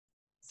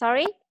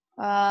Sorry?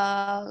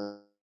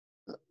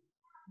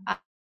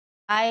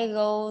 I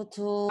go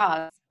to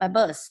by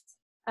bus.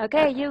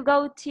 Okay, you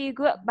go to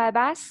work by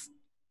bus.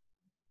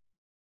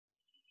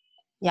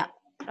 Yeah.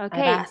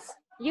 Okay. By bus.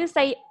 You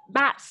say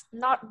bus,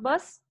 not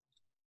bus.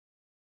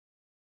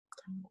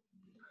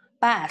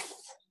 Bus.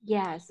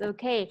 Yes,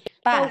 okay.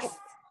 Bus. So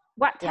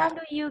what time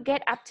do you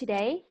get up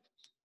today?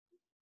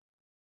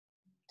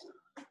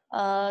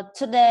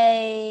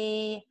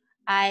 Today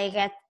I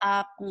get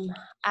up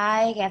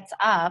at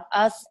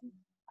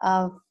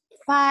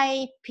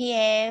 5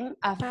 p.m.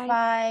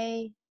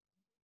 5:30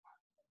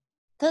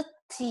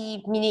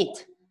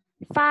 minutes.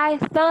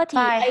 5:30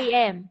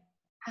 a.m.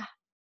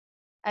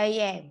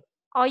 a.m.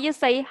 Or you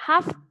say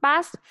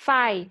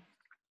 5:30.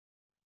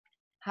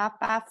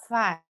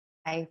 5:30.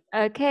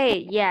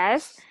 Okay,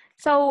 yes.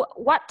 So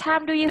what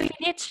time do you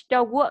finish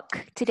your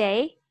work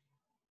today?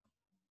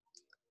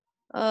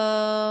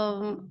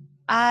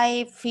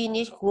 I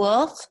finish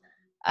work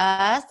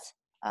at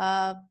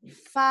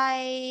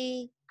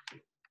 5:48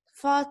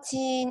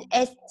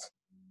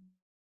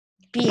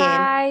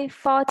 p.m.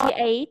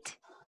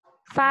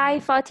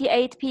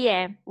 5:48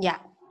 p.m. Yeah.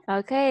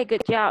 Okay,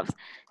 good job.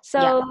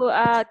 So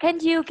can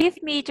you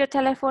give me your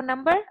telephone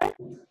number?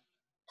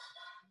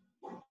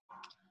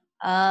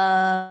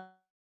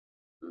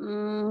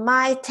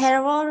 My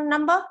telephone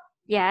number?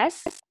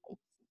 Yes.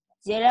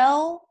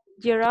 0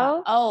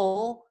 0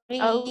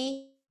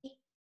 3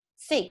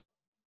 6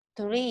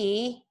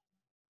 3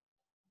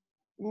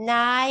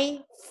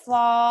 9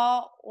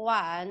 4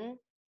 1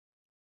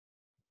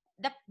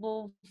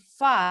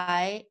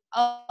 5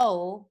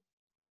 0.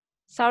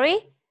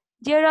 Sorry,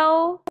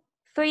 0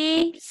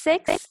 3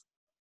 6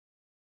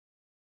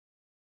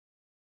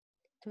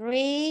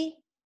 3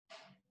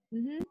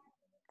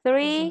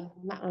 3.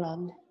 Mặn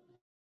lộn.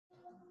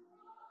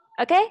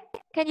 Okay,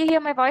 can you hear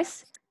my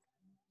voice?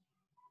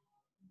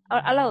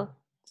 Hello.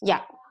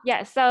 Yeah.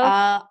 Yeah. So.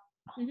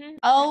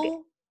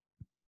 Oh.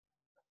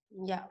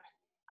 Yeah.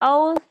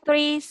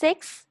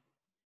 036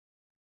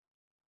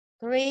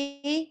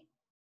 3.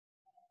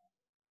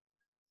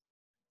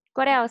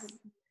 What else?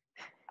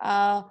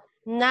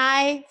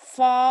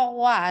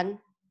 941.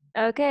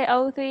 Okay,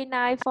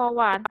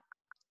 03941.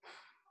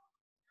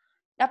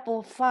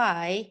 5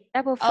 5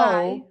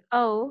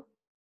 0.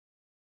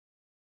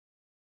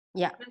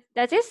 Yeah.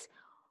 That is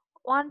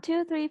 1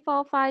 2 3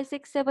 4 5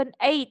 6 7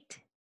 8.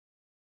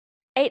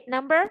 8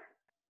 number.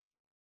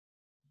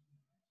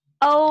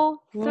 03.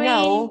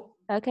 No.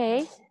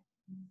 Okay.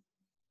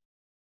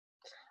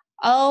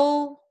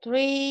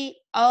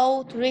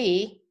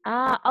 0303.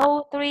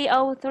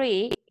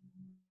 0303.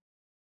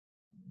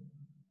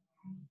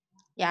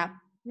 Yeah.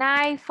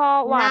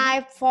 941.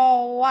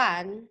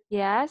 941.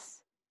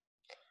 Yes.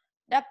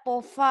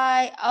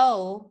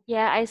 550.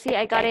 Yeah, I see.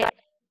 I got it.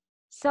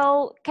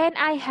 So, can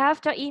I have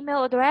your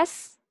email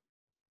address?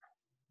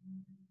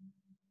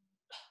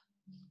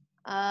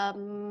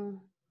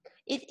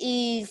 It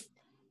is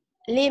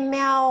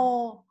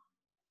Email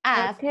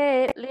at.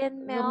 Okay,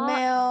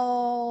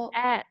 Email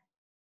at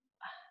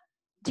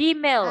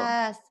Gmail.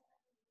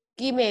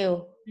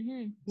 Gmail.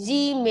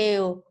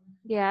 Gmail.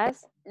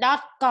 Yes.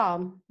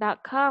 .com.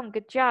 .com.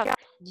 Good job.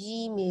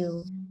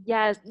 Gmail.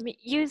 Yes,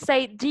 you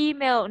say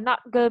Gmail, not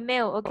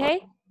Gmail,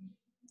 okay?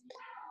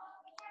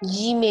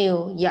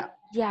 Gmail, yeah.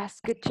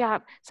 Yes, good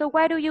job. So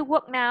where do you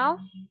work now?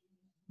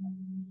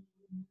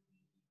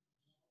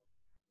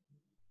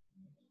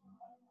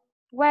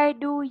 Where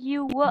do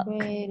you work?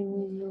 Where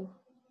do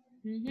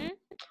you?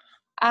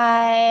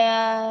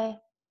 I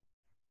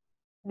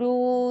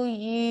do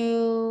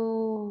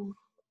you?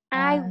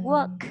 I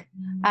work.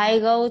 I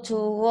go to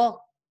work.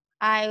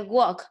 I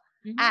work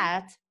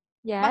at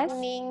Yes.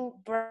 Bucking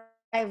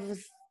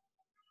Province.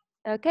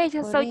 Okay,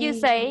 so you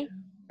say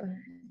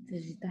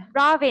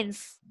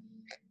province.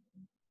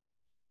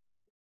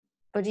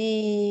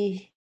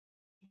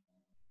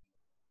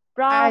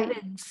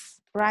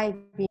 Province.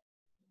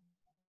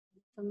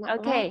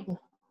 Okay.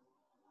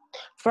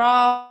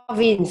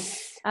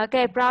 Province.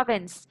 Okay,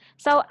 province.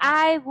 So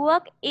I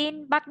work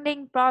in Bắc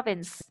Ninh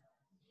province.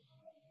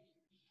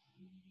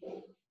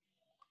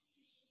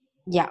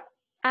 Yeah.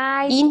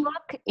 I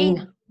work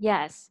in.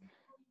 Yes.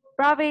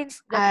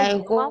 Province. I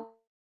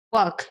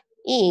work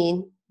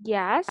in.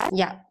 Yes.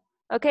 Yeah.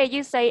 Okay,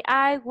 you say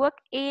I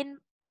work in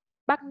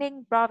Bắc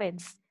Ninh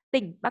province.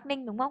 Tỉnh Bắc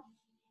Ninh đúng không?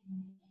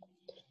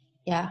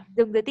 Yeah.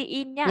 Dùng từ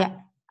in nha. Yeah.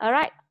 All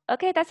right.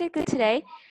 Okay, that's it good today.